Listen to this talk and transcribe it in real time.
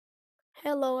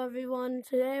Hello everyone,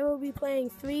 today we'll be playing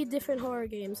 3 different horror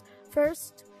games.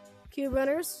 First, Cube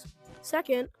Runners.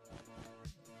 Second,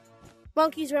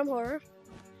 Monkey's Realm Horror.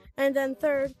 And then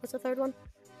third, what's the third one?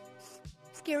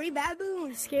 Scary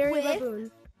Baboon. Scary Baboon.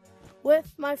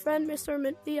 With my friend Mr.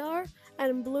 Mint VR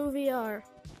and Blue VR.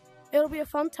 It'll be a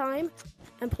fun time,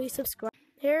 and please subscribe.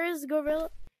 Here is Gorilla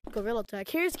Tech.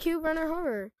 Here's Cube Runner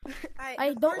Horror.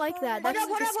 I don't like that. That's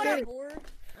just scary.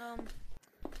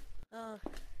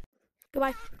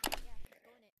 Goodbye.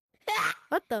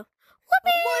 What the?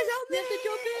 Whoopee! Boys, help me! To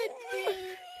jump in.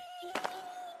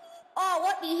 Oh,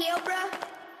 what the hell, bruh?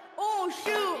 Oh,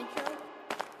 shoot!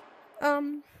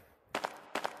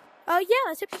 Yeah,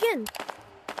 let's begin.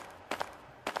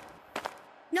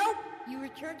 Nope. You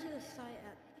return to the site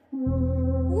at...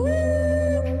 Woo!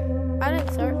 I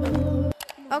didn't start.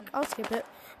 I'll skip it.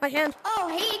 My hand. Oh,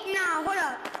 heck now. Hold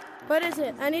up. What is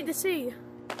it? I need to see.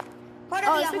 Hold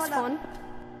Oh, up, this looks fun.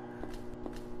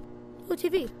 Oh,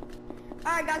 TV.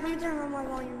 Alright, guys, let me turn on my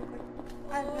volume real quick.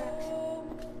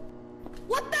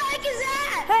 What the heck is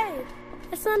that? Hey,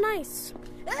 it's not nice.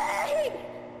 Hey!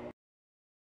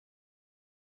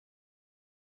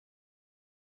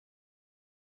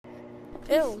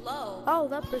 Ew. Slow. Oh,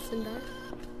 that person died.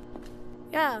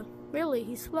 Yeah, really,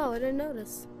 he's slow. I didn't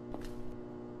notice.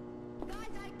 Guys,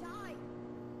 I died.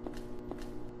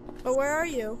 But where are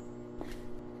you?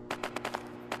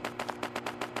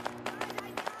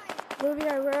 Movie,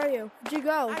 where are you? Where'd you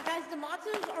go? Alright guys, the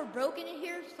monsters are broken in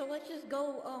here, so let's just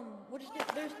go,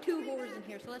 there's 2 horrors in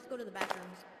here, so let's go to the back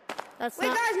rooms. That's Wait,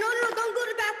 not. guys, no, don't go to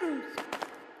the bathrooms.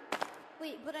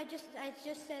 Wait, but I just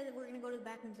said that we're gonna go to the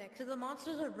back rooms next, so the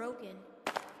monsters are broken.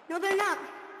 No, they're not.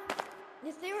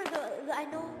 Yes, they were I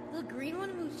know the green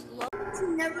one moves slow.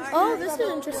 Never Oh, seen this level.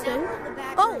 is interesting. The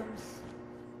back Oh. rooms.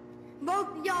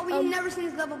 Both, y'all, we've never seen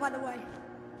this level, by the way.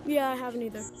 Yeah, I haven't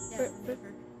either. Yeah,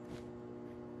 never.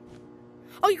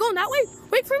 Oh, you going that way?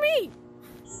 Wait for me.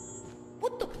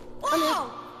 What the?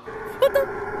 Wow! What the?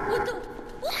 What the?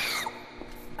 Wow!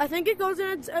 I think it goes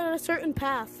in a certain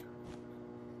path.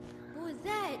 What was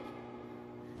that?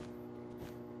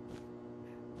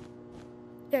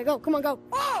 Yeah, go. Come on, go.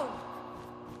 Oh!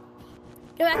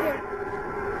 Get back here.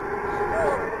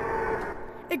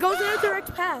 It goes in a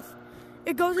direct path.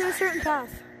 It goes in a certain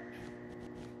path.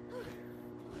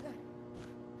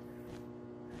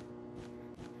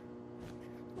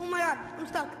 Oh my god, I'm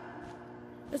stuck.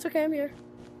 It's okay, I'm here.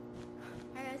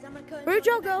 Alright guys, I'm gonna cut. Where'd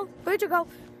you go? Where'd you go?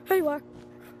 Here you are.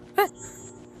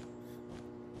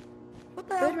 What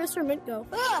the hell? Where'd Mr. Mint go?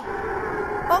 Ah!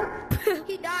 Oh.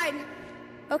 He died.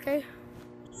 Okay.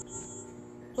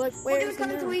 Like, We're where gonna is he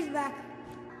come into now? his back.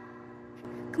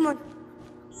 Come on.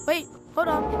 Wait, hold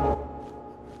on.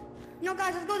 No,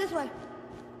 guys, let's go this way.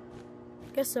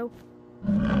 Guess so.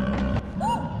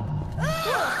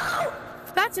 Oh!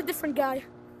 That's a different guy.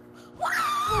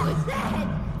 What is that?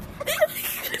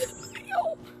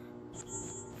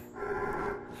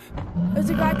 There's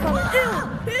a guy coming.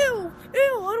 Ew! Ew!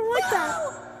 Ew! I don't like that.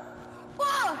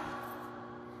 Whoa!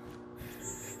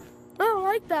 I don't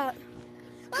like that.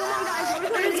 Come on, guys, we're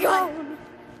going Let's this go. way.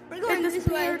 We're going this way.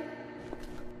 Disappeared.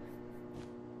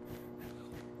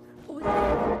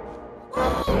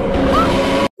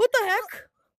 What the heck?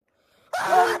 What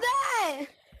was that?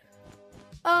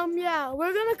 Yeah,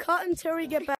 we're gonna cut until we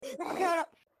get back. Okay, hold up.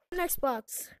 Next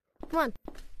box. Come on.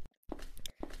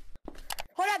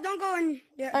 Hold up, don't go in.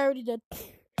 Yeah. I already did.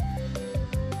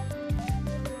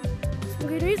 Some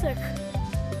good music.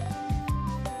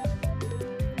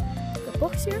 The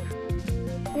books here?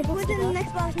 What books What's we in the got?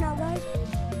 next box now, guys?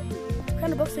 What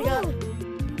kind of books we got?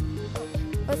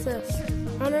 What's this?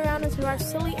 Run around and survive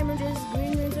silly images.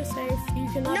 Green rooms are safe. You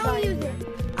cannot No die. music.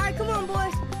 Alright, come on,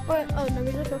 boys. Oh, no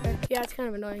music? Okay. Yeah, it's kind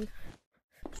of annoying.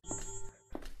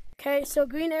 Okay, so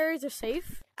green areas are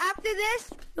safe. After this,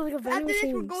 They're like a vending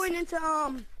we're machines. going into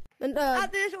And,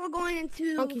 after this, we're going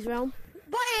into Monkey's Realm.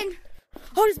 button.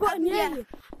 Oh, this button, Yeah.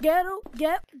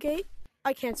 yeah. Gate.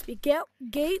 I can't speak.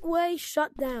 Gateway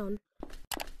shut down.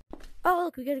 Oh,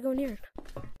 look, we gotta go near.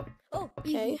 Oh,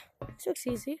 Okay, this looks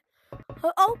easy.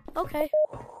 Oh, okay.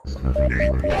 Okay,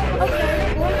 we're going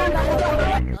that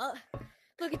way.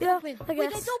 look, it's Yeah, open. I Wait,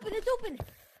 guess. it's open. It's open.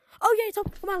 Oh, yeah, it's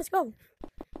open. Come on, let's go.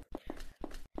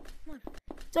 Come on.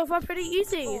 So far, pretty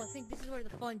easy. Oh, I think this is where the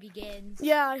fun begins.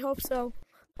 Yeah, I hope so.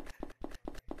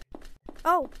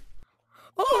 Oh.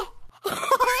 Oh.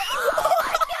 Oh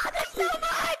my god, there's so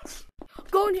much!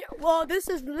 Go in here. Well, this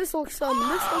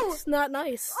looks not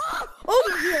nice.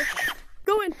 Over here.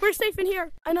 Go in. We're safe in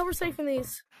here. I know we're safe in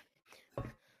these.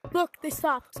 Look, they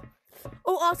stopped.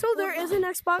 Oh, also, there is an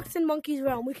Xbox in Monkey's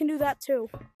Realm. We can do that too.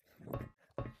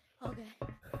 Okay.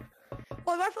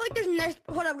 Why do I feel like there's next?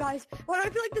 Hold up, guys. Why do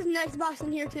I feel like there's next box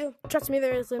in here too? Trust me,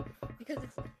 there isn't. Because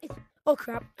it's Oh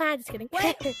crap! Ah, just kidding.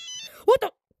 Wait. What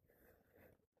the?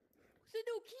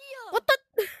 Sudokia. What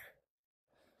the?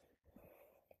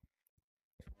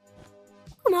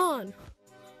 Come on.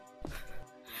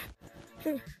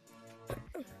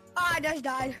 I just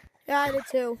died. Yeah, I did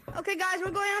too. Okay, guys,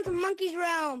 we're going on to Monkey's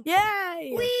Realm.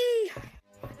 Yay! Whee!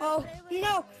 Oh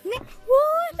no!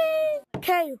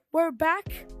 Okay, we're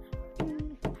back.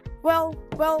 Well,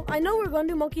 I know we're gonna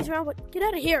do Monkey's Round, but get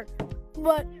out of here.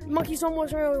 But Monkey's Realm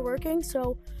wasn't really working,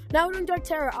 so now we're doing Dark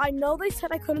Terror. I know they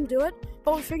said I couldn't do it,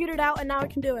 but we figured it out, and now I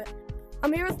can do it.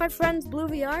 I'm here with my friends Blue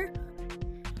VR.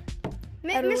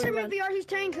 Mr. McVR, he's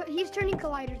turning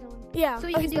colliders on. Yeah, So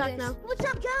you can he's do back this. now. What's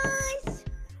up, guys?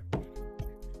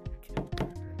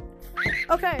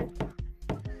 Okay.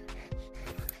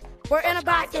 We're in a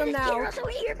bathroom now.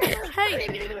 Hey,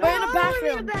 we're in a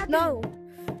bathroom. No.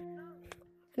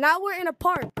 Now we're in a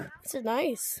park. This is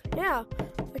nice. Yeah.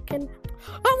 We can.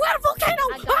 Oh, we're at a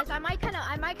volcano! Guys, I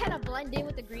might kind of blend in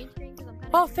with the green screen because I'm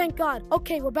kind of. Oh, thank God.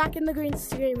 Okay, we're back in the green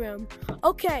screen room.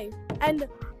 Okay, and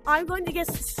I'm going to get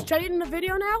straight in the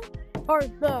video now, or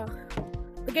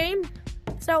the game.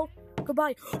 So,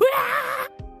 goodbye.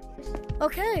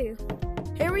 Okay,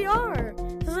 here we are.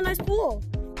 This is a nice pool.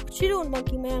 What you doing,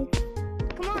 monkey man?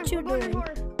 Come on, What you we're going doing?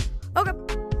 hard. Okay.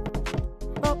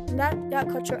 Oh, that got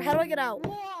cut short. How do I get out?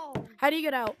 Whoa! How do you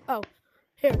get out? Oh,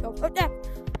 here we go. Oh,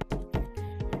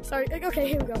 yeah. Sorry. Okay,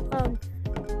 here we go.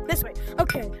 This way.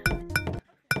 Okay.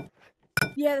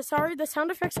 Yeah, sorry. The sound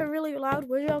effects are really loud.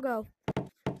 Where did y'all go?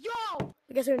 Yo!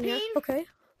 I guess they're in here. Bean? Okay.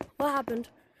 What happened?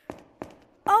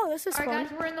 Oh, this is All right, fun.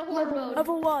 guys, we're in the horde mode.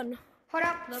 Level 1. Hold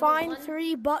up. Level Find 1.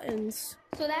 3 buttons.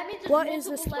 So that means there's What is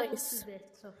multiple this levels place? to this.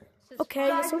 So this is Okay,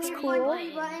 fun. this looks we need cool. like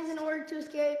 3 buttons in order to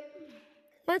escape.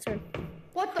 My turn.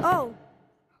 What the? Oh,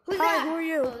 Who's hi, that? who are Oh,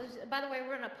 you? by the way,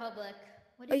 we're in a public.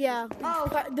 What Oh, is yeah. this?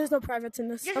 Oh. There's no privates in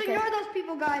this. Just Okay. ignore those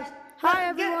people, guys. Hi,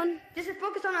 Look, get- everyone. Just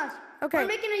focus on us. Okay. We're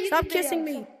making a YouTube Stop video, kissing so-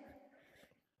 me.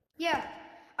 Yeah.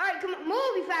 All right, come on, move,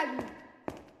 you faggy.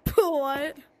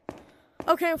 What?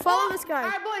 Okay, follow this All guy.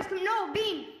 right, boys, come. No,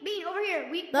 Bean, over here.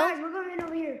 No? Guys, we're going in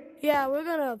over here. Yeah, we're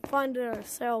gonna find it Alright,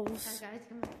 ourselves. guys,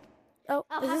 come on. Oh,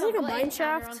 I'll is have this like a button mine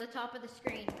counter on shaft? the top of the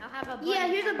screen. I'll have a button Yeah,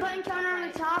 here's a counter button counter on the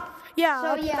right. top. Yeah, So,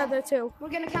 I'll put yeah. that there too. We're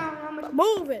gonna count how much.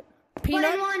 Move it. Peanut.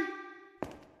 Button 1.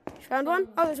 Found one?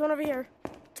 Oh, there's one over here.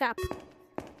 Tap.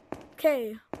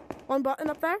 Okay. One button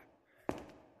up there.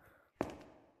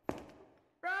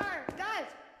 Roar, guys.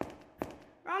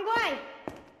 Wrong way.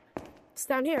 It's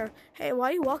down here. Hey, why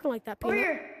are you walking like that, Over Peanut?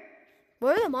 here.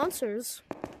 Where are the monsters?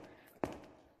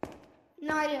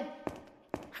 No idea.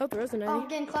 I hope there isn't any. Oh, I'm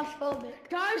getting claustrophobic.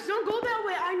 Guys, don't go that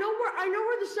way. I know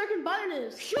where the second button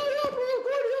is. Shut up, we're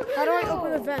recording. How do I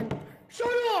open a vent? Shut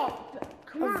up.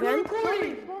 Come A on, vent? we're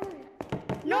recording.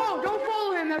 No, don't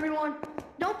follow him, everyone.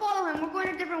 Don't follow him. We're going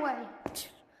a different way.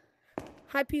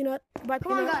 Hi, Peanut. Bye,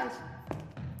 Come on, Peanut. guys.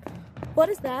 What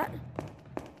is that?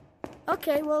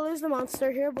 Okay, well, there's the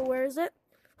monster here, but where is it?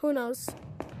 Who knows?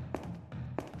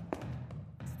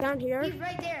 It's down here. He's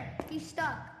right there. He's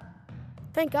stuck.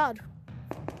 Thank God.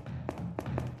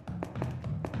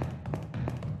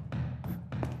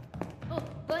 Oh,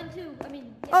 button 2. I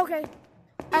mean, yeah. Okay.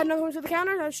 Add another one to the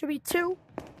counter. That should be 2.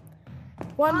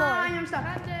 One more. I'm stuck.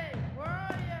 Where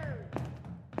are you?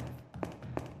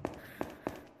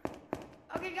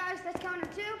 Okay, guys, that's counter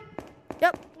 2.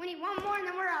 Yep. We need one more and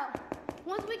then we're out.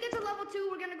 Once we get to level 2,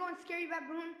 we're gonna go on Scary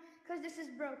Baboon because this is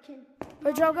broken.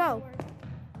 Where'd y'all go?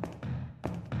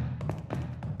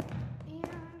 And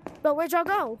But where'd y'all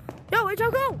go? Yo, where'd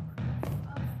y'all go?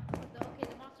 Okay,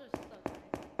 the monster's stuck.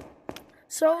 Right?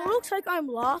 So it looks like I'm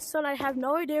lost and I have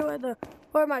no idea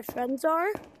where my friends are.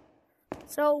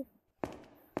 So,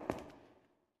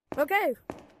 okay.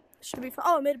 Should be fine.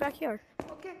 Oh, I made it back here.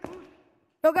 okay, come on.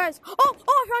 Yo, guys. Oh,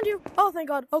 I found you. Oh, thank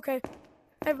God. Okay.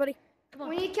 Everybody.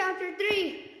 We need counter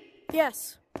 3.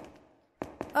 Yes.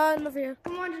 Over here.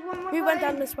 Come on, just one more. We went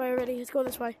button. down this way already. Let's go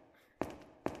this way.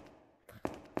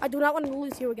 I do not want to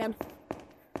lose you again.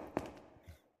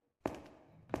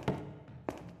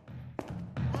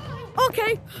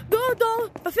 Okay. The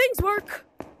things work.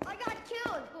 I got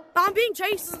killed. I'm being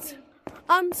chased.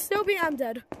 I'm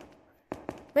dead.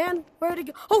 Man, where'd he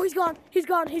go? Oh, he's gone. He's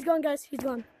gone, guys. He's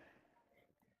gone.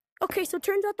 Okay, so it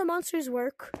turns out the monsters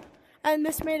work. And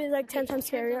this made it like 10 times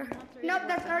scarier. Nope,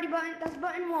 that's already button. That's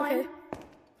button 1. Okay.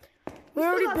 We've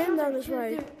already been down this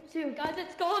way. 2. Guys,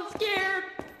 it's going scared.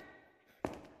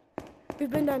 We've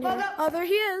been down Hold here. up. Oh, there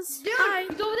he is. Dude, Hi.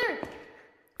 He's over there.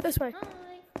 This way. Hi.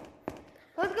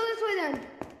 Let's go this way then.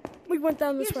 We went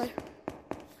down this Yes. way.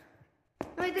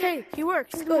 Wait, Okay, he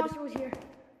works. the Good. monster was here.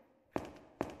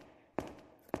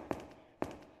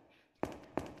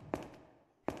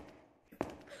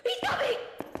 He's coming!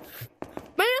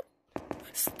 Man,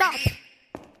 stop.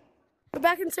 We're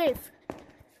back and safe.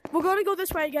 We're going to go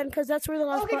this way again because that's where the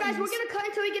last Okay, button guys, we're is. gonna cut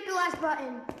until we get the last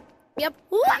button. Yep.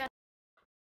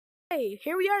 Hey,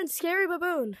 here we are in Scary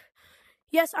Baboon.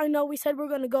 Yes, I know we said we're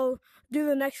going to go do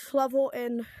the next level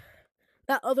in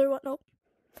that other one. Nope.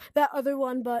 That other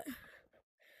one, but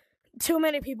too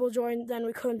many people joined, then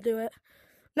we couldn't do it.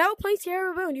 Now we're playing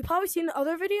Scary Baboon. You've probably seen the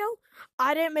other video.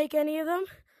 I didn't make any of them.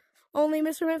 Only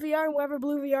Mr. Mint VR and wherever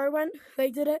Blue VR went, they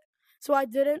did it. So I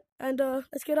didn't, and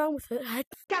let's get on with it.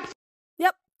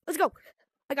 Yep, let's go.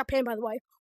 I got pain, by the way.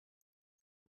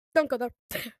 Don't go there.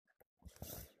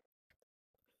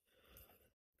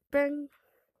 Bang.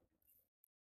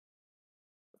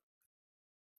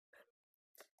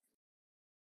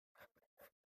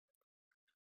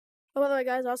 Oh, by the way,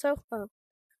 guys, also,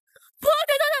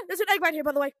 there's an egg right here,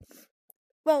 by the way.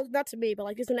 Well, not to me, but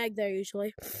like, there's an egg there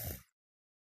usually.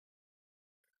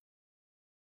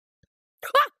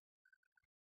 Ah!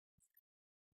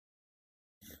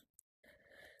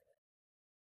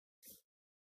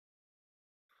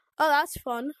 Oh, that's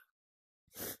fun.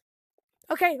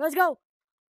 Okay, let's go.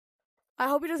 I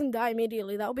hope he doesn't die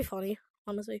immediately. That would be funny,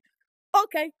 honestly.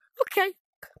 Okay.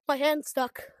 My hand's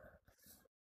stuck.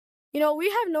 You know, we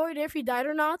have no idea if he died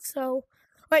or not, so...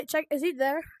 Wait, check. Is he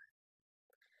there?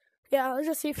 Yeah, let's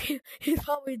just see if he's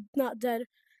probably not dead.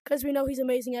 Because we know he's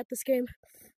amazing at this game.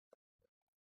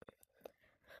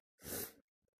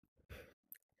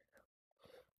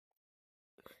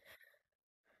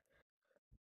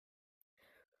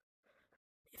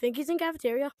 You think he's in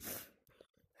cafeteria?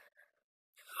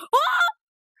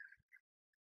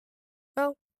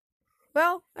 Oh!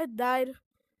 Well, I died.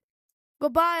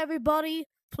 Goodbye, everybody.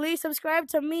 Please subscribe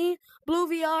to me, Blue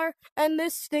VR, and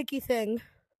this sticky thing,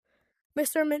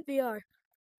 Mr. Mint VR.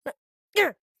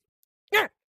 Get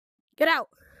out.